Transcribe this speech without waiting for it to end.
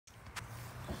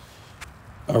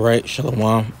All right,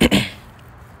 Shalom.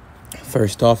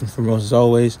 First off and foremost, as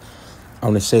always, I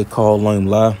want to say, call Elohim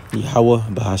La, Yahweh,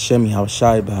 Bahashem, Yahweh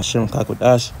Shai, Bahashem,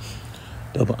 Kakwadash.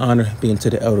 Double honor being to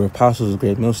the elder apostles of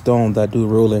Great Millstone that do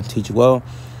rule and teach well.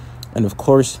 And of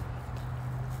course,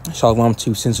 Shalom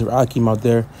to Sensor Akim out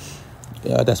there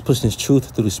that's pushing his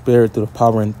truth through the spirit, through the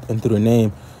power, and through the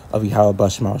name of Yahweh,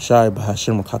 Bahashem, Shai,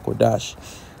 Bahashem, Kakwadash.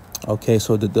 Okay,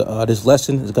 so this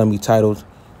lesson is going to be titled,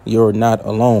 You're Not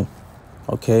Alone.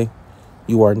 Okay,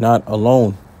 you are not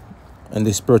alone in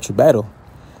this spiritual battle.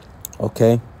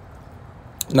 Okay,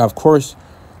 now of course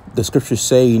the scriptures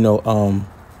say that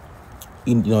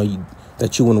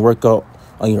you wouldn't work out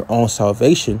on your own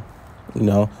salvation,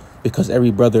 because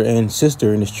every brother and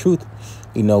sister in this truth,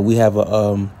 we have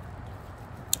a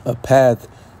path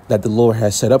that the Lord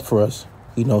has set up for us.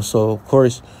 So of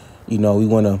course we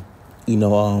want to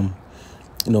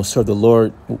serve the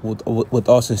Lord with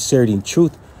all sincerity and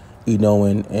truth,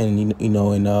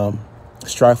 and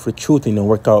strive for truth,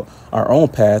 work out our own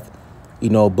path,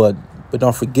 but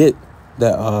don't forget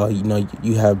that,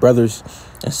 you have brothers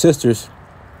and sisters,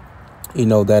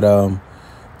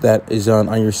 that is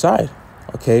on your side.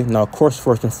 Okay. Now, of course,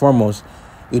 first and foremost,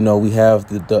 we have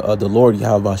the Lord,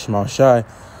 Yahweh Shema Shai,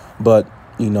 but,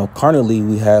 carnally,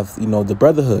 we have, the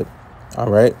brotherhood.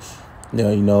 All right.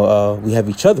 We have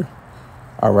each other.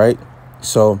 All right.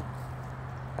 So,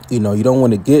 you don't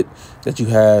want to get that you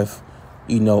have,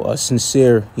 a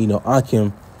sincere,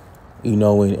 Akim,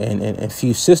 and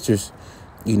few sisters,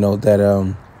 that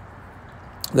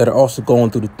are also going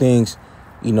through the things,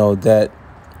 that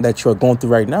you're going through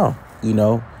right now,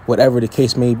 whatever the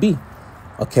case may be.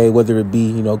 Okay. Whether it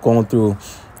be, going through,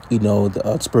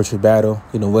 the spiritual battle,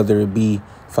 whether it be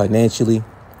financially,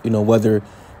 whether,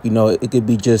 it could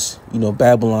be just,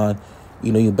 Babylon,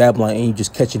 you Babylon and you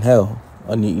just catching hell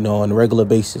on, on a regular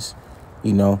basis,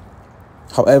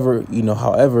 however,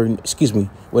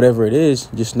 whatever it is,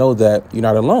 just know that you're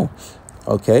not alone.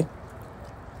 Okay.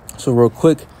 So real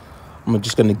quick, I'm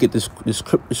just going to get this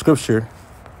scripture.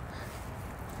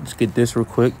 Let's get this real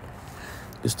quick.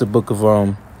 It's the book of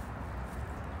 1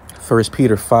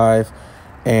 Peter 5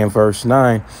 and verse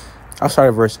 9. I'll start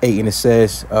at verse 8, and it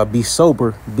says, be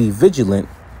sober, be vigilant,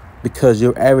 because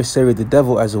your adversary, the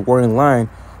devil, as a roaring lion,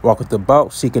 walketh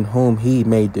about, seeking whom he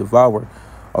may devour.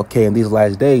 Okay, in these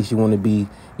last days, you want to be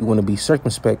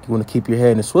circumspect. You want to keep your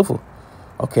head in the swivel.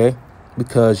 Okay,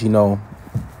 because in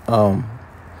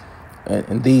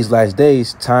these last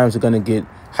days, times are going to get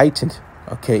heightened.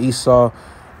 Okay, Esau,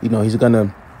 he's going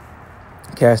to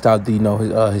cast out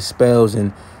his spells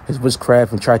and his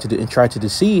witchcraft and try to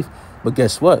deceive. But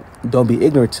guess what? Don't be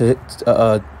ignorant to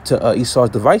Esau's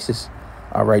devices.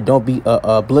 All right, don't be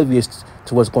oblivious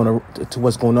to what's going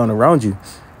on around you.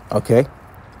 Okay.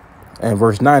 And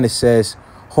verse 9, it says,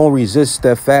 whom resist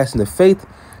steadfast in the faith,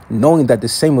 knowing that the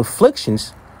same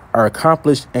afflictions are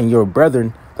accomplished in your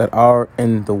brethren that are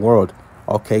in the world.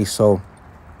 Okay, so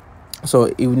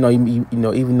even though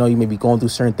even though you may be going through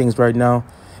certain things right now,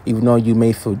 even though you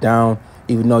may feel down,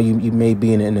 even though you may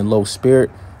be in a low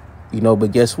spirit,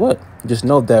 but guess what? Just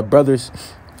know that brothers,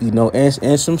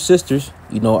 and some sisters,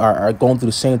 are going through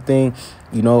the same thing,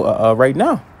 right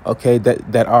now. Okay,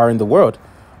 that are in the world.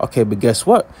 Okay, but guess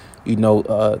what?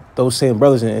 Those same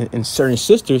brothers and certain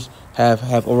sisters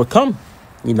have overcome,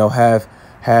 have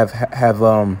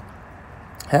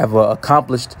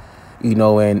accomplished,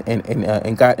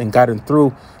 and gotten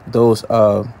through those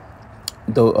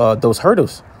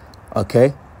hurdles.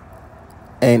 Okay.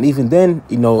 And even then,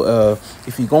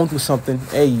 if you're going through something,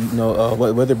 hey,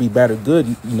 whether it be bad or good,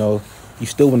 you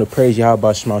still want to praise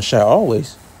Yahweh Shema Shai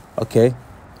always. Okay.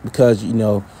 Because, you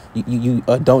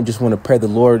don't just want to pray the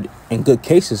Lord in good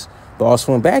cases, but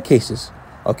also in bad cases.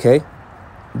 Okay.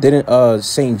 Didn't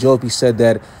Saint Job, he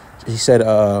said,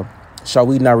 shall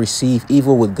we not receive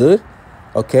evil with good?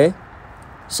 Okay.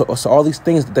 So all these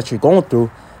things that you're going through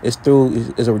is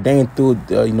ordained through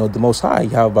the Most High,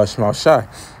 Yahweh Shema Shai.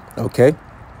 Okay.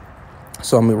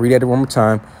 So I'm going to read that one more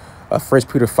time. 1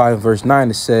 Peter 5 verse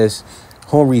 9, it says,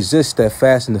 whom resist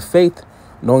steadfast in the faith,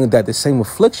 knowing that the same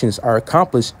afflictions are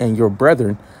accomplished in your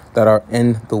brethren that are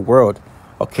in the world.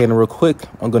 Okay, and real quick,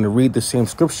 I'm going to read the same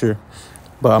scripture,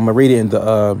 but I'm going to read it in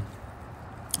the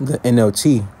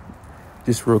NLT,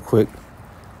 just real quick.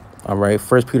 All right,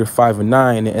 1 Peter 5 and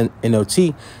 9 in the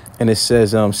NLT, and it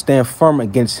says, stand firm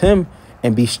against him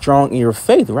and be strong in your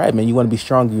faith. Right, man, you want to be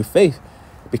strong in your faith,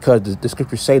 because the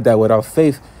scriptures say that without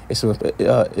faith, it's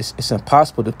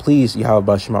impossible to please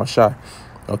Yahweh Shema Shai.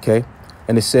 Okay,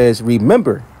 and it says,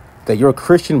 remember that your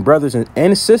Christian brothers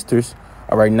and sisters.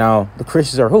 All right, now the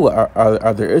Christians are who?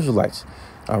 Are the Israelites.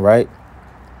 All right.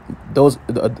 Those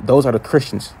are the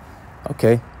Christians.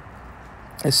 Okay.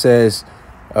 It says,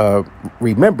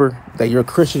 remember that your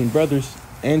Christian brothers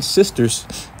and sisters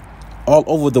all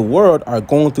over the world are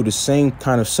going through the same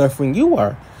kind of suffering you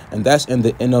are. And that's in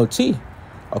the NLT.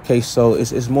 Okay, so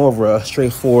it's more of a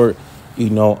straightforward,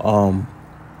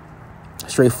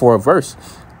 straightforward verse,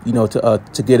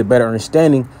 to get a better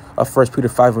understanding of 1 Peter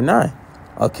 5:9.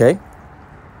 Okay.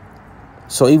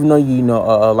 So even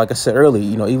though, like I said earlier,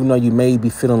 even though you may be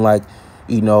feeling like,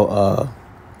 you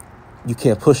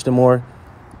can't push no more,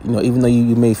 even though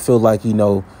you may feel like,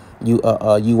 you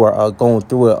are going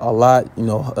through it a lot,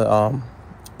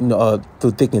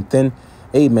 through thick and thin.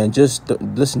 Hey, man, just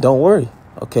listen, don't worry.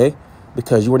 Okay.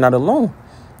 Because you are not alone.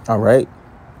 All right.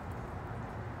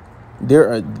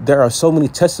 There are so many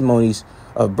testimonies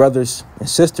of brothers and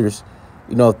sisters,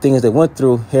 things they went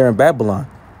through here in Babylon,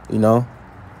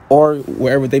 or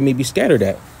wherever they may be scattered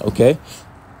at. OK.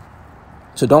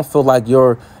 So don't feel like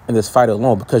you're in this fight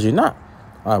alone, because you're not.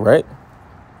 All right.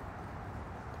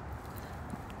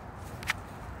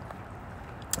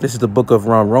 This is the book of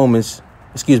Romans.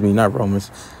 Excuse me, not Romans.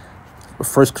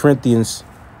 1 Corinthians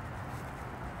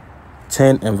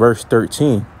 10 and verse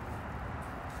 13.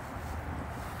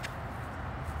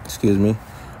 Excuse me.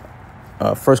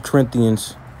 1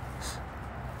 Corinthians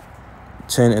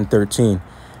 10 and 13.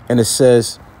 And it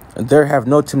says, there have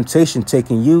no temptation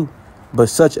taken you, but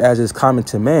such as is common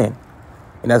to man.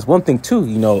 And that's one thing too,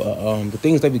 the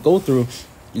things that we go through,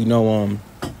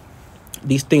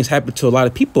 these things happen to a lot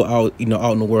of people out in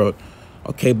the world.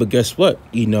 Okay, but guess what?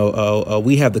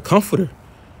 We have the Comforter.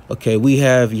 Okay, we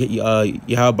have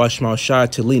Yahweh Shema Shai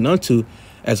to lean unto,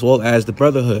 as well as the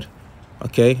brotherhood.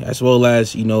 Okay, as well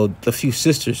as, the few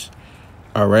sisters.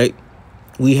 All right.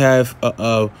 We have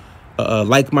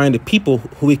like-minded people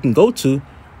who we can go to,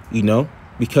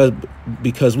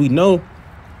 because we know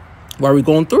why we're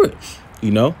going through it,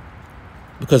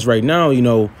 because right now,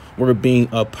 we're being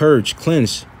purged,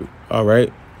 cleansed. All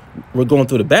right. We're going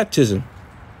through the baptism.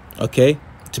 OK,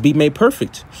 to be made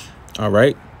perfect. All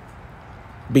right.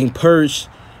 Being purged,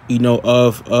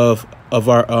 of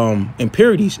our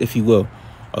impurities, if you will.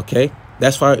 OK,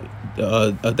 that's why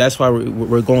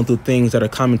we're going through things that are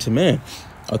common to man.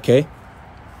 OK,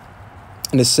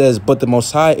 and it says, but the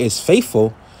Most High is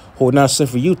faithful, who will not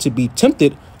suffer you to be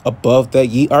tempted above that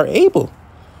ye are able,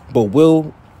 but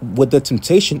will with the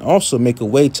temptation also make a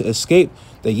way to escape,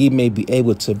 that ye may be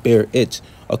able to bear it.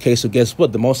 Okay, so guess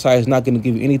what? The Most High is not going to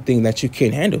give you anything that you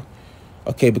can't handle.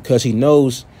 Okay, because he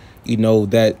knows,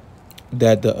 that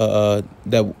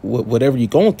whatever you're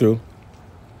going through,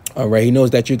 all right, he knows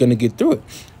that you're going to get through it.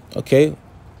 Okay,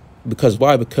 because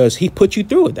why? Because he put you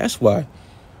through it. That's why.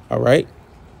 All right,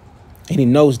 and he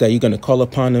knows that you're going to call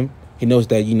upon him. He knows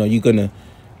that you're going to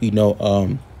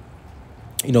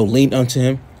lean unto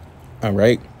him. All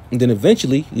right. And then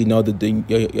eventually,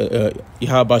 the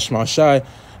Yahweh Shema Shai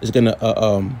is going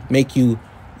to make you,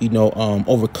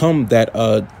 overcome that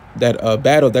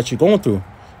battle that you're going through,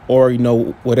 or,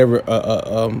 whatever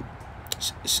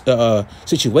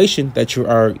situation that you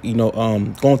are,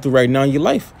 going through right now in your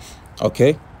life.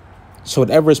 OK, so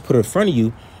whatever is put in front of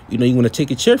you, you want to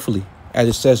take it cheerfully, as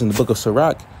it says in the book of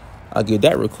Sirach. I'll get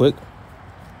that real quick.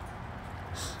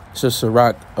 So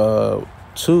Sirach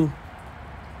 2.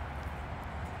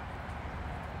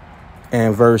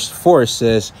 And verse 4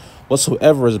 says,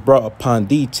 whatsoever is brought upon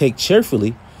thee, take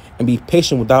cheerfully, and be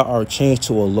patient without our change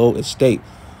to a low estate.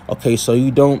 Okay, so you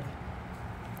don't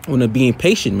want to be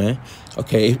impatient, man.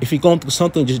 Okay, if you're going through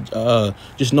something, just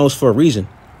know it's for a reason.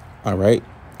 All right,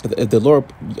 if the Lord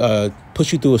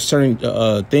puts you through a certain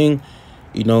thing,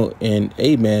 and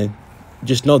hey, man,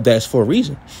 just know that's for a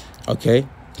reason. Okay,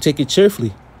 take it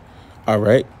cheerfully. All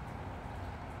right.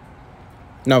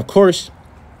 Now, of course,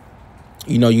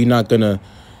 you're not gonna,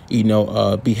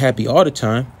 be happy all the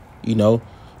time,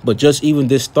 but just even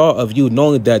this thought of you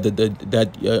knowing that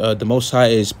the Most High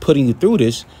is putting you through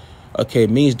this, okay,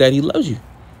 means that he loves you.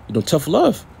 Tough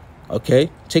love.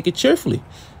 Okay, take it cheerfully.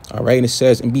 All right, and it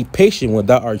says, and be patient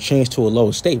without our change to a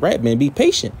low state. Right, man, be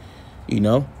patient.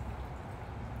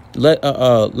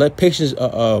 Let patience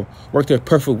work their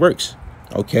perfect works.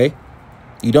 Okay,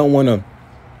 you don't want to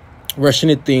rush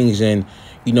into things and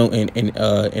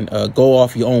go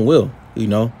off your own will.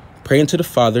 Pray into the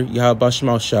Father, Yahweh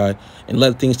Shema Shai, and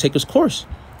let things take its course.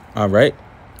 All right.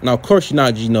 Now, of course, you're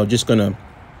not, just gonna,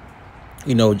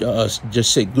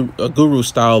 just sit guru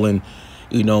style and,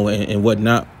 and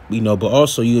whatnot, but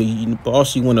also you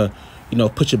want to,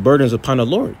 put your burdens upon the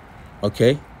Lord.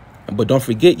 OK, but don't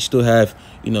forget, you still have,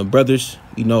 brothers,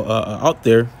 out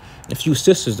there, a few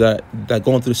sisters that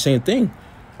going through the same thing.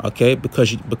 Okay,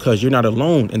 because you're not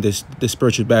alone in this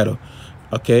spiritual battle.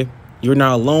 Okay, you're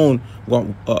not alone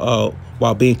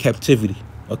while being captivity.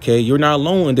 Okay, you're not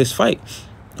alone in this fight.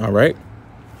 All right.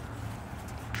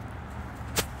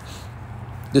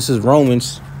 This is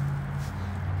Romans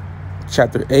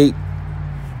chapter 8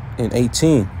 and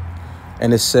 18.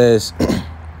 And it says,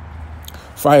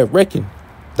 "For I reckon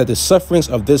that the sufferings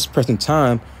of this present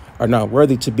time are not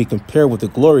worthy to be compared with the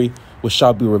glory which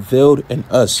shall be revealed in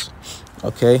us."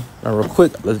 Okay. Now real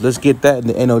quick, let's get that in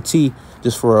the NLT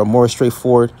just for a more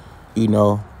straightforward,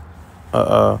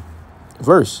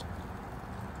 verse.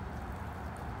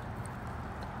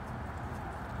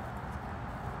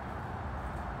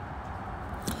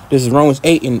 This is Romans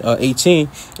 8 and 18.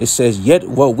 It says, "Yet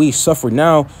what we suffer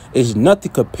now is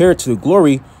nothing compared to the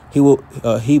glory he will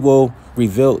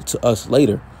reveal to us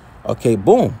later." Okay,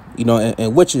 boom.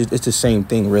 And which is it's the same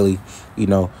thing, really.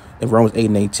 In Romans 8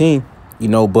 and 18.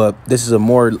 But this is a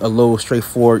little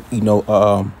straightforward,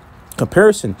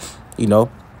 comparison.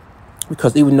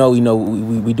 Because even though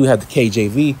we do have the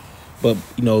KJV, but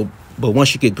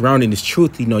once you get grounded in this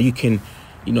truth, you can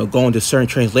go into certain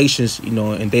translations,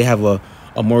 and they have a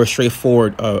more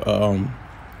straightforward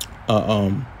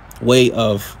way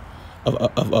of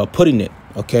putting it.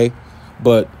 Okay,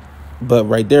 but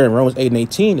right there in Romans 8 and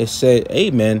 18, it said,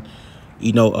 "Hey man,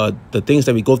 the things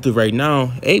that we go through right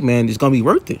now, hey man, it's gonna be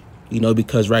worth it."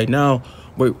 Because right now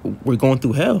we're going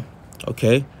through hell.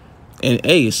 Okay, and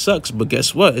hey, it sucks, but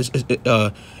guess what?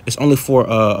 It's only for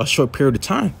a short period of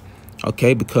time.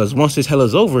 Okay, because once this hell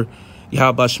is over,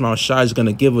 Yahweh Shema Shai is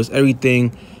gonna give us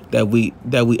everything that we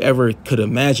ever could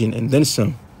imagine, and then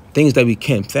some things that we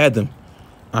can't fathom.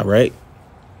 All right,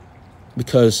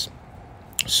 because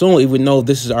soon, even though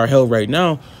this is our hell right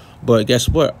now, but guess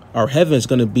what? Our heaven is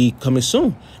going to be coming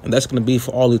soon, and that's going to be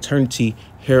for all eternity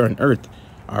here on earth.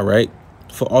 All right,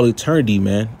 for all eternity,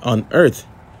 man, on earth.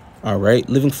 All right,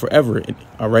 living forever.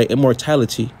 All right,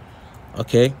 immortality.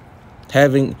 Okay,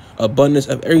 having abundance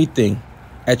of everything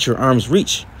at your arm's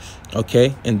reach.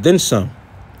 Okay, and then some.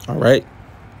 All right.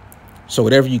 So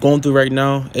whatever you're going through right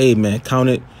now, hey man, count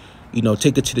it.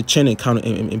 Take it to the chin and count it,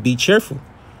 and be cheerful.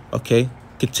 Okay,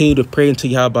 continue to pray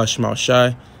until Yahweh Shema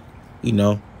Shai.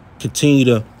 Continue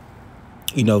to,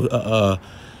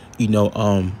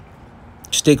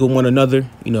 stick with one another.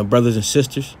 Brothers and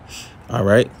sisters. All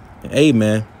right. Hey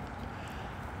man.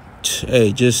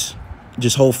 Hey, just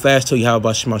hold fast till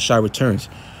Yahweh Shema Shai returns.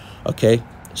 Okay.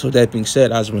 So that being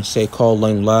said, I just want to say, call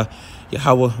Lang La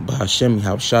Yahweh Bahashem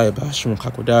Yahweh Shai Bahashem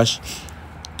Kakwadash.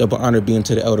 Double honor being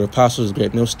to the elder apostles,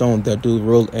 great millstone that do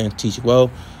rule and teach well.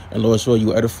 And Lord's will,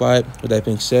 you edified. With that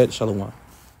being said, Shalom.